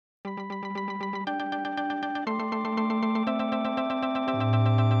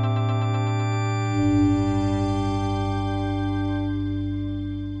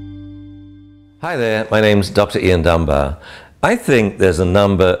Hi there, my name's Dr. Ian Dunbar. I think there's a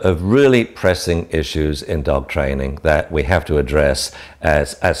number of really pressing issues in dog training that we have to address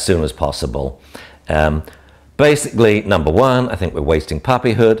as soon as possible. Basically, number one, I think we're wasting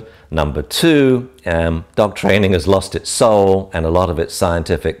puppyhood. Number two, dog training has lost its soul and a lot of its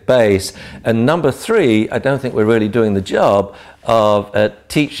scientific base. And number three, I don't think we're really doing the job of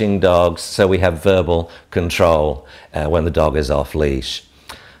teaching dogs so we have verbal control when the dog is off leash.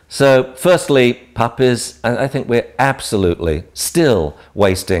 So firstly, puppies, I think we're absolutely still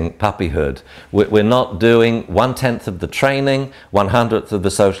wasting puppyhood. We're not doing 1/10 of the training, 1/100th of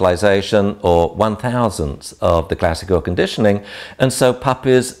the socialization, or 1/1000th of the classical conditioning. And so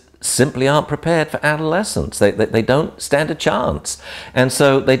puppies simply aren't prepared for adolescence. They don't stand a chance. And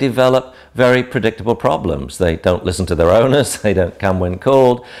so they develop very predictable problems. They don't listen to their owners, they don't come when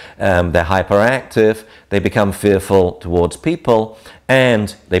called, they're hyperactive, they become fearful towards people,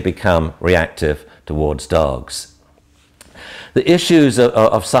 and they become reactive towards dogs. The issues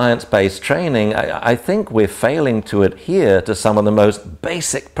of science-based training, I think we're failing to adhere to some of the most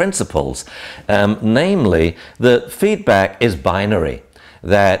basic principles, namely that feedback is binary.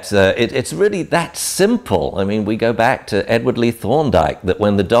 That it's really that simple. I mean, we go back to Edward Lee Thorndike, that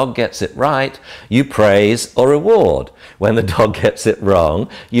when the dog gets it right, you praise or reward. When the dog gets it wrong,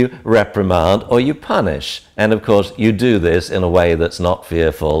 you reprimand or you punish. And of course, you do this in a way that's not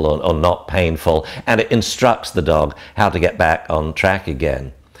fearful or not painful, and it instructs the dog how to get back on track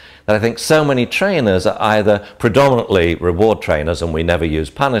again. I think so many trainers are either predominantly reward trainers and we never use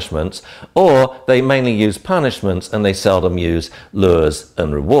punishments, or they mainly use punishments and they seldom use lures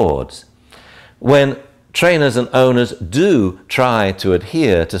and rewards. When trainers and owners do try to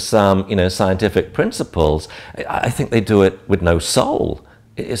adhere to some, scientific principles, I think they do it with no soul.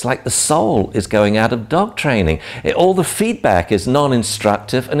 It's like the soul is going out of dog training. All the feedback is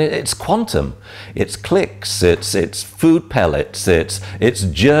non-instructive and it's quantum. It's clicks, it's food pellets, it's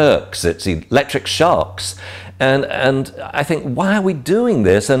jerks, it's electric shocks. And I think, why are we doing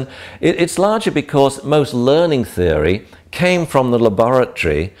this? And it's largely because most learning theory came from the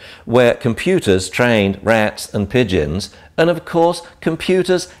laboratory where computers trained rats and pigeons, and of course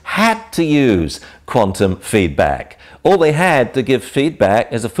computers had to use quantum feedback. All they had to give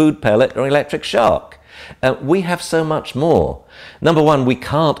feedback is a food pellet or electric shock. We have so much more. Number one, we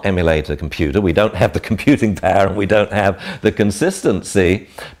can't emulate a computer. We don't have the computing power and we don't have the consistency.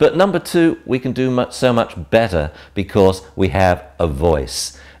 But number two, we can do so much better because we have a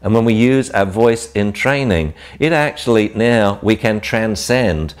voice. And when we use our voice in training, it actually now we can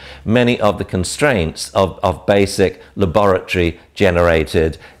transcend many of the constraints of basic laboratory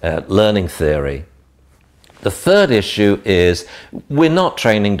generated learning theory. The third issue is we're not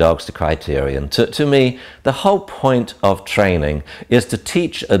training dogs to criterion. To me, the whole point of training is to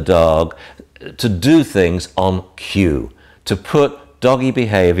teach a dog to do things on cue, to put doggy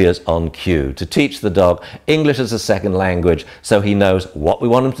behaviors on cue, to teach the dog English as a second language so he knows what we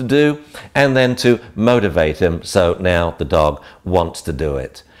want him to do, and then to motivate him so now the dog wants to do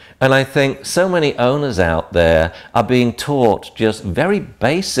it. And I think so many owners out there are being taught just very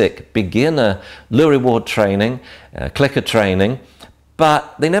basic beginner lure reward training, clicker training,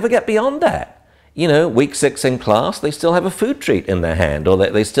 but they never get beyond that. Week 6 in class, they still have a food treat in their hand, or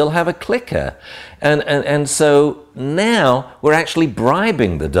they still have a clicker. And so now we're actually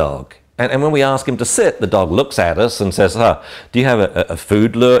bribing the dog. And when we ask him to sit, the dog looks at us and says, do you have a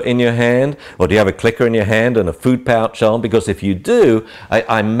food lure in your hand? Or do you have a clicker in your hand and a food pouch on? Because if you do,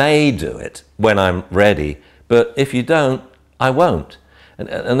 I may do it when I'm ready. But if you don't, I won't.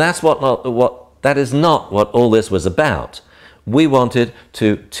 And that's that is not what all this was about. We wanted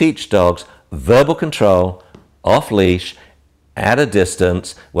to teach dogs verbal control, off leash, at a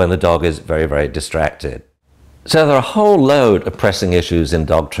distance when the dog is very, very distracted. So there are a whole load of pressing issues in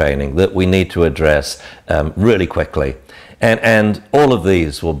dog training that we need to address really quickly. And all of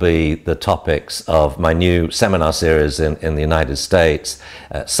these will be the topics of my new seminar series in the United States,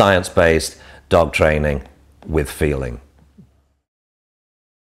 science-based dog training with feeling.